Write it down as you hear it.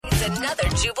It's another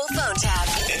Jubal phone tab.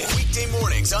 Weekday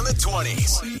mornings on the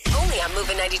 20s. Only on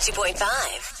Moving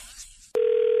 92.5.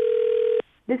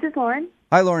 This is Lauren.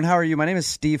 Hi, Lauren. How are you? My name is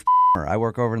Steve. I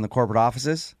work over in the corporate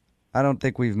offices. I don't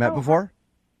think we've met before.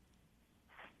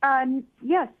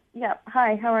 Yes. Yeah.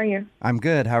 Hi, how are you? I'm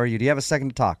good. How are you? Do you have a second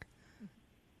to talk?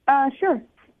 Sure.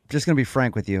 Just going to be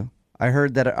frank with you. I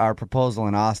heard that our proposal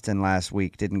in Austin last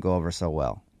week didn't go over so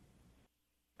well.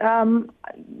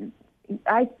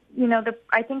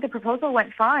 I think the proposal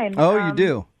went fine. Oh, you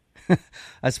do?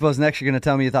 I suppose next you're going to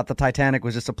tell me you thought the Titanic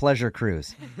was just a pleasure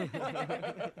cruise.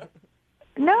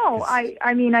 No, I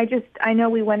know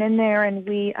we went in there and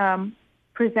we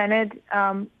presented.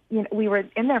 We were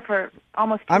in there for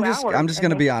almost 2 hours. I'm just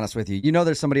going to be honest with you. You know,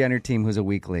 there's somebody on your team who's a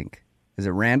weak link. Is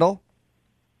it Randall?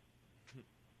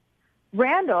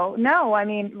 Randall? No,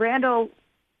 Randall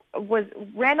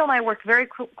and I worked very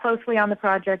closely on the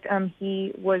project.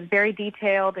 He was very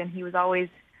detailed, and he was always.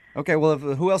 Okay. Well,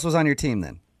 who else was on your team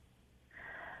then?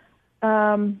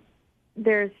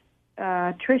 There's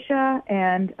Trisha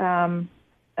and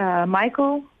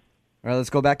Michael. All right, let's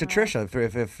go back to Trisha.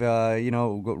 If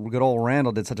good old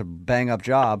Randall did such a bang-up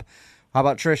job, how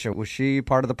about Trisha? Was she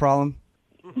part of the problem?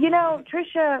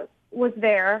 Trisha was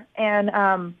there,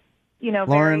 and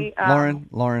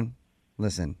Lauren,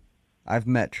 listen. I've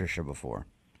met Trisha before.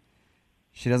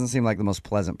 She doesn't seem like the most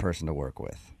pleasant person to work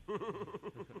with.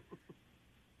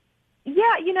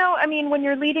 Yeah, when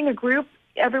you're leading a group,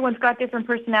 everyone's got different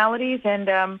personalities,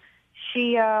 and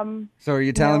she. So are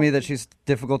you telling me that she's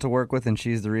difficult to work with, and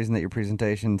she's the reason that your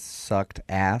presentation sucked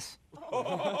ass?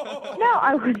 No,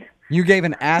 I would. You gave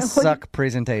an ass-suck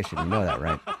presentation. You know that,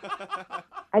 right?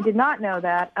 I did not know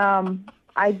that.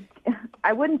 I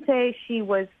wouldn't say she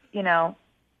was,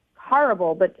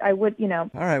 horrible, but I would, All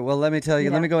right, well, let me tell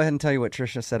you. Let me go ahead and tell you what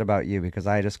Trisha said about you, because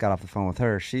I just got off the phone with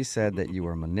her. She said that you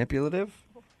were manipulative.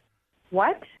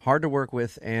 What? Hard to work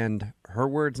with, and her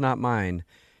words, not mine,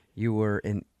 you were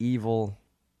an evil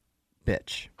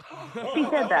bitch. She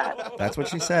said that. That's what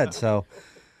she said, so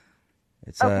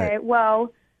it's okay,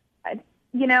 well,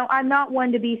 I'm not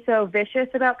one to be so vicious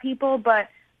about people, but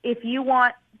if you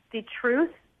want the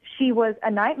truth, she was a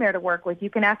nightmare to work with. You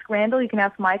can ask Randall, you can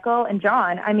ask Michael and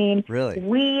John. Really?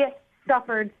 We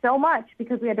suffered so much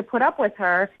because we had to put up with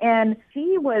her, and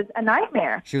she was a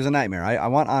nightmare. She was a nightmare. I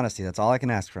want honesty. That's all I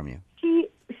can ask from you. She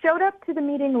showed up to the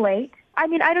meeting late. I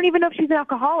don't even know if she's an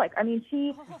alcoholic. She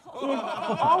is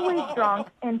always drunk,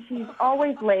 and she's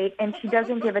always late, and she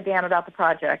doesn't give a damn about the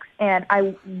projects. And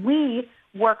we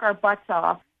work our butts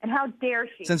off, and how dare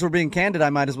she? Since we're being candid, I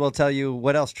might as well tell you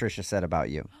what else Trisha said about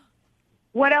you.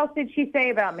 What else did she say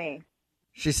about me?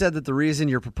 She said that the reason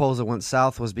your proposal went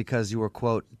south was because you were,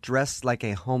 quote, dressed like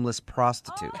a homeless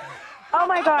prostitute. Oh,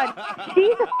 my God.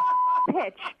 She's a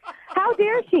bitch. How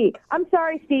dare she? I'm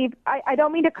sorry, Steve. I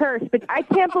don't mean to curse, but I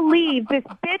can't believe this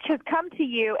bitch has come to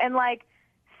you and,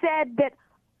 said that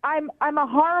I'm a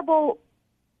horrible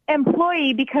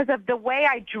employee because of the way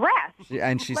I dress.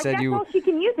 She said that's all she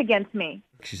can use against me.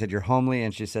 She said you're homely,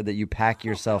 and she said that you pack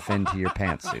yourself into your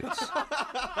pantsuits.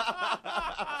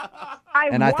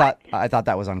 I thought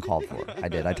that was uncalled for. I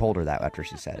did. I told her that after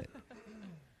she said it.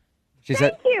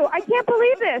 Thank you. I can't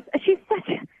believe this. She's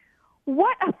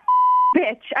what a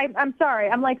bitch. I'm sorry.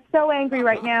 I'm so angry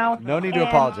right now. No need to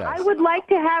apologize. I would like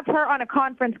to have her on a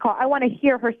conference call. I want to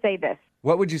hear her say this.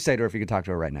 What would you say to her if you could talk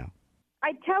to her right now?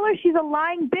 I'd tell her she's a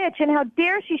lying bitch, and how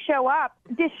dare she show up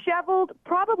disheveled,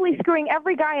 probably screwing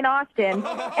every guy in Austin,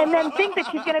 and then think that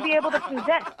she's going to be able to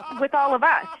present with all of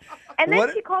us. And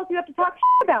then she calls you up to talk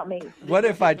about me. What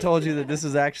if I told you that this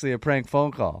is actually a prank phone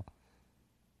call?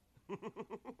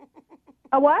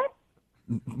 A what?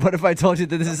 What if I told you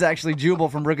that this is actually Jubal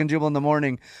from Brook and Jubal in the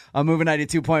Morning on Moving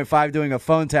 92.5 doing a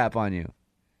phone tap on you?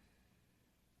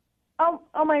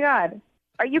 Oh my God.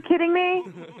 Are you kidding me?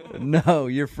 No,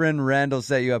 your friend Randall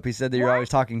set you up. He said that you're always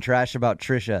talking trash about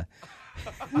Trisha.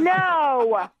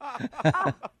 No.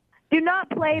 Do not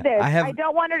play this. I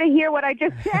don't want her to hear what I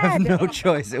just said. I have no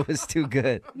choice. It was too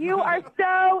good. You are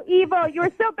so evil. You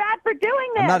are so bad for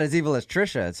doing this. I'm not as evil as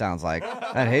Trisha, it sounds like.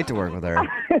 I'd hate to work with her.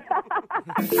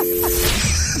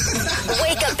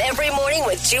 Wake up every morning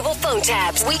with Jubal phone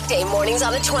tabs. Weekday mornings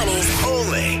on the 20s.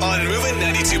 Only on Moving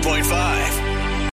 92.5.